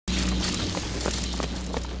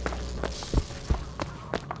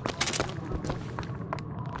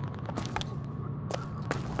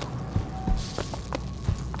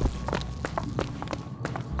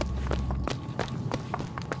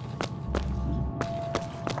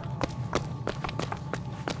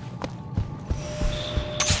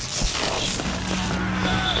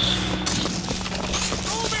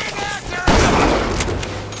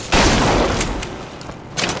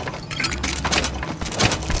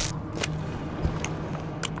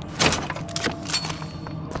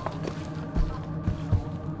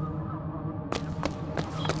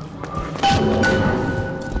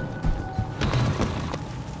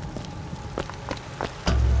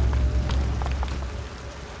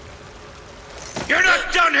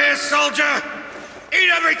done here, soldier! Eat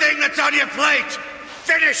everything that's on your plate!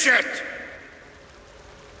 Finish it!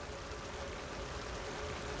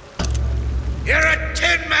 You're a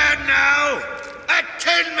Tin Man now! A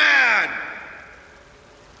Tin Man!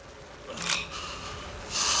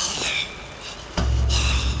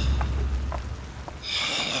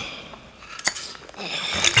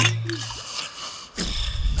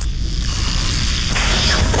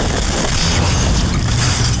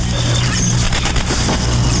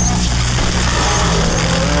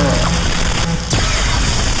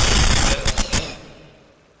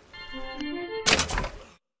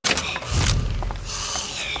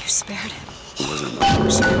 Spared him. It wasn't my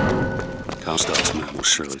mercy. Comstock's men will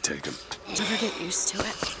surely take him. Never get used to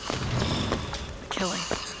it. The killing.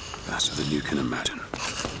 Faster than you can imagine.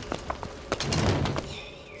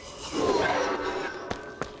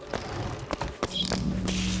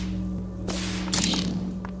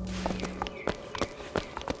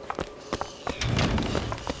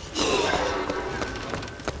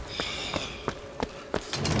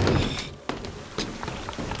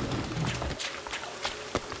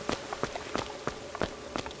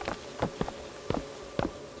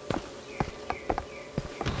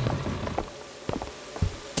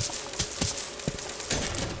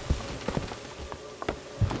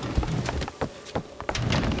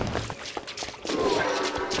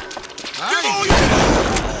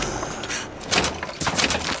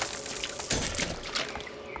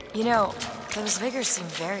 You know, those vigors seem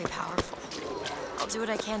very powerful. I'll do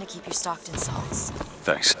what I can to keep you stocked in salts.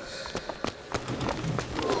 Thanks.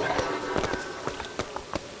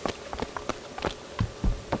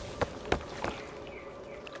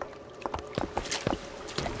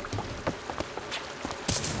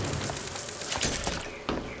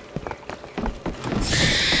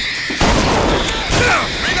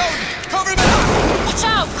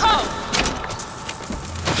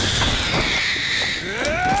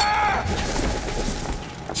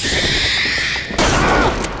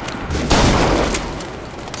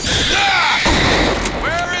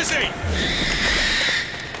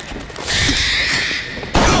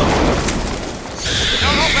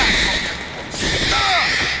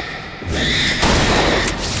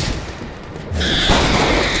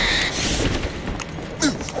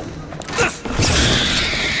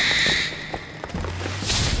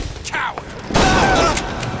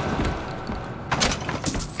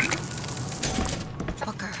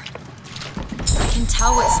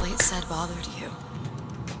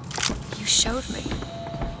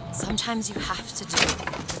 Sometimes you have to do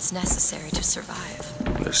what's necessary to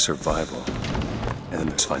survive. There's survival, and then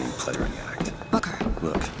there's finding pleasure in the act. Booker.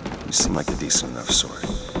 Look, you seem like a decent enough sort.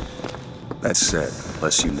 That said, the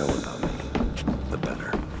less you know about me, the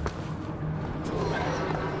better.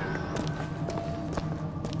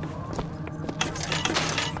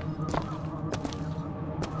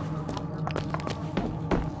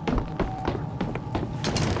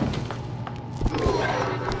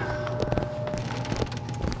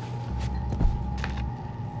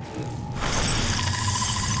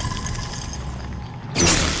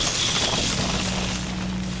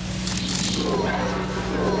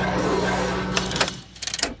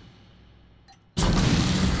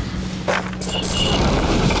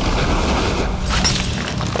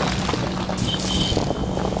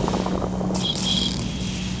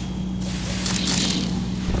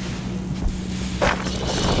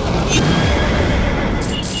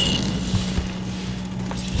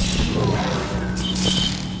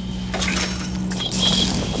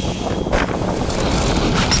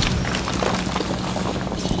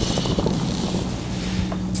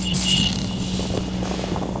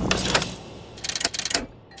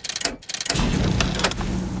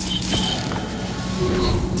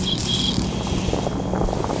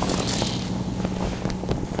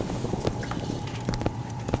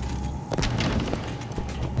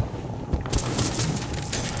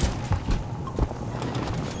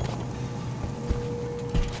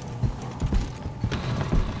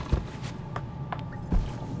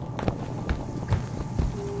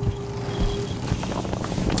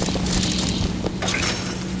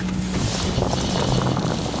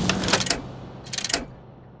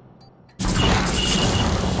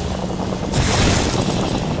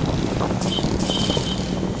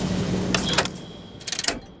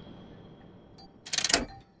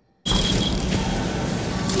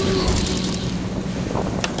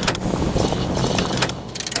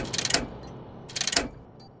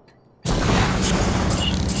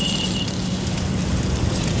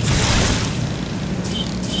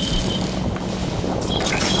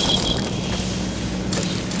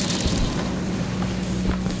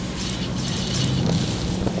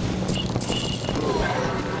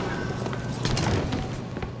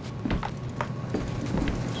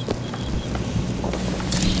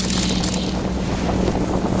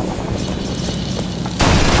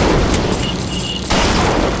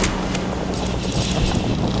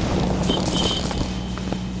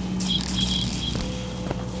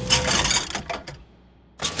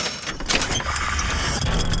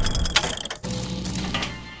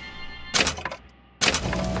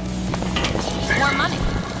 more money.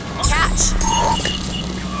 Catch.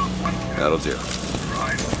 That'll do.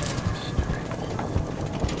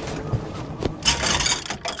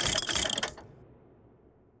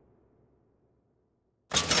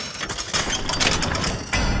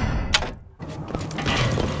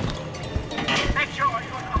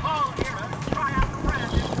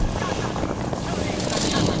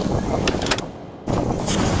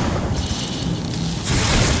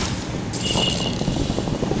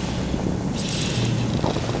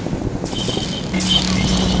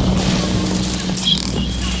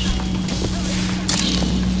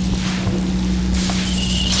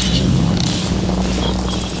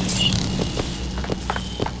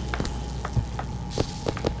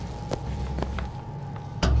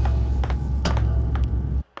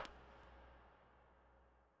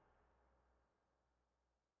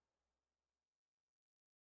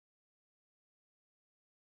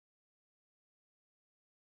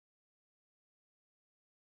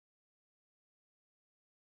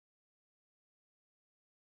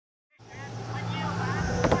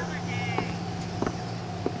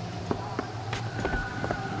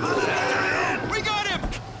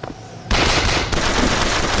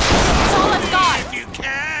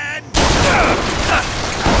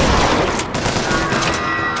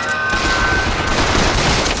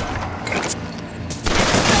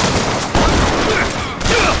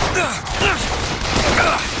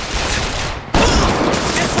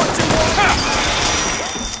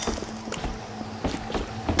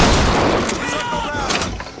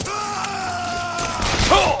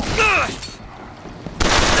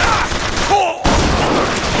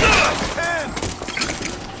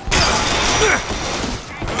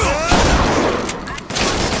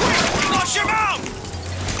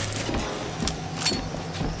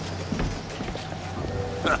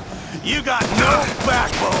 You got no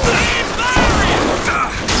backbone!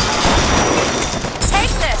 Take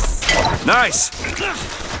this! Nice!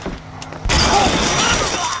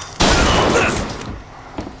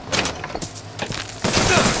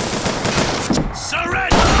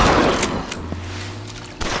 Surrender!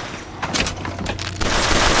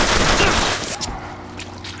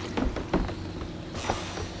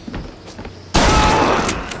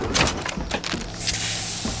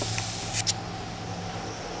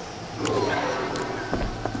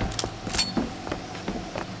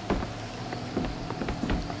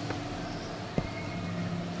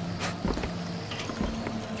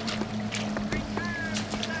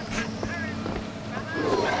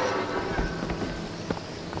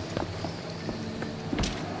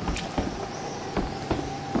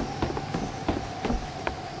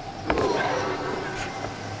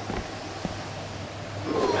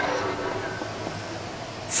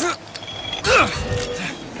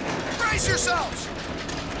 Brace yourselves!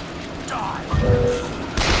 Die!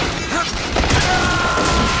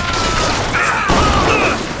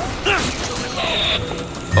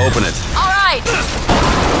 Open it. All right!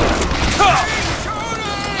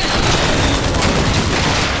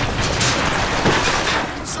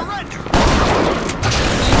 Surrender!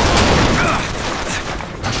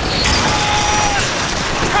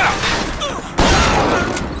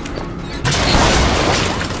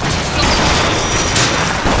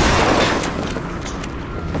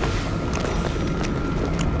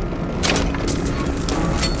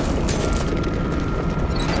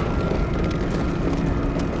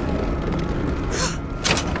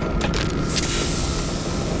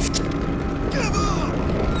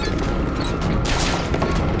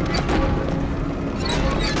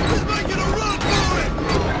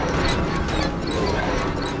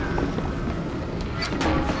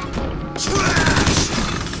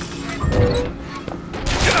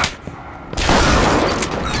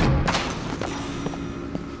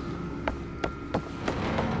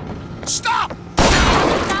 Stop! I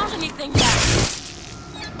haven't found anything yet.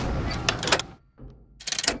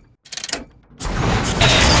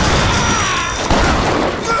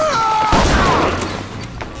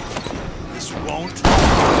 This won't.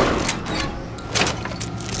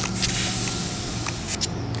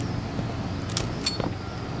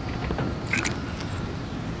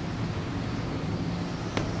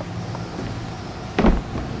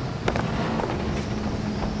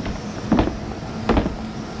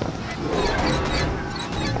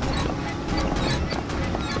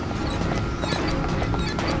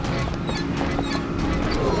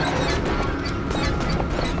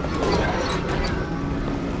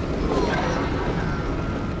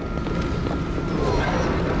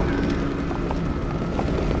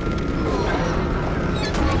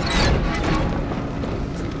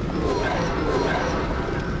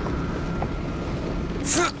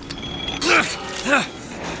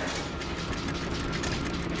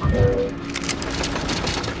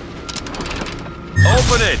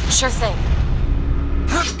 Sure thing.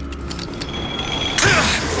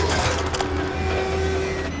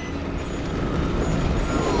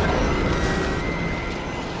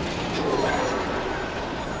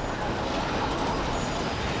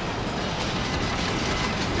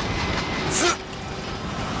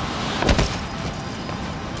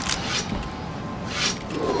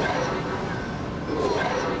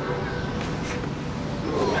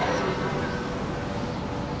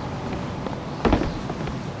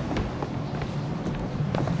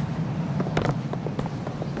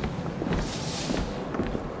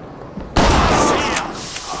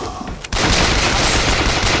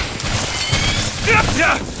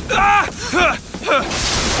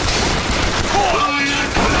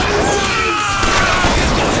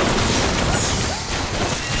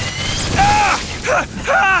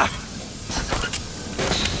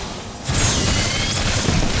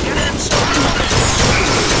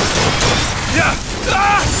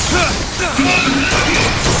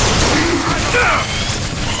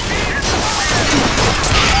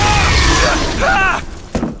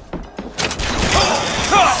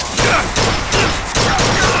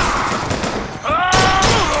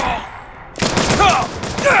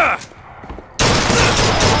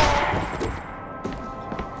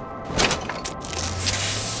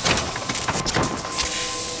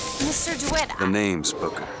 Mr. DeWitt, The name's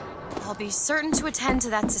Booker. I'll be certain to attend to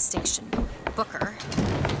that distinction. Booker.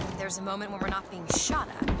 There's a moment when we're not being shot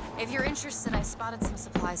at. If you're interested, I spotted some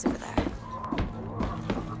supplies over there.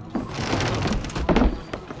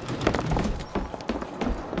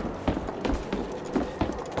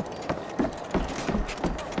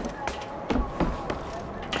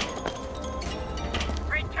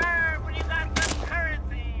 Return when you got some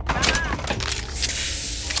currency, brother.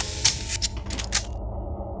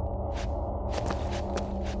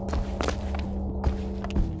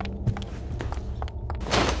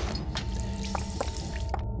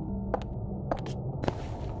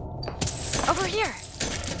 Over here.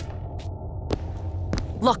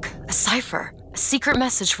 Look, a cipher. A secret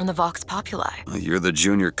message from the Vox Populi. You're the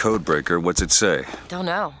junior codebreaker. What's it say? Don't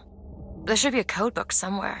know. There should be a code book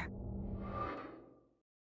somewhere.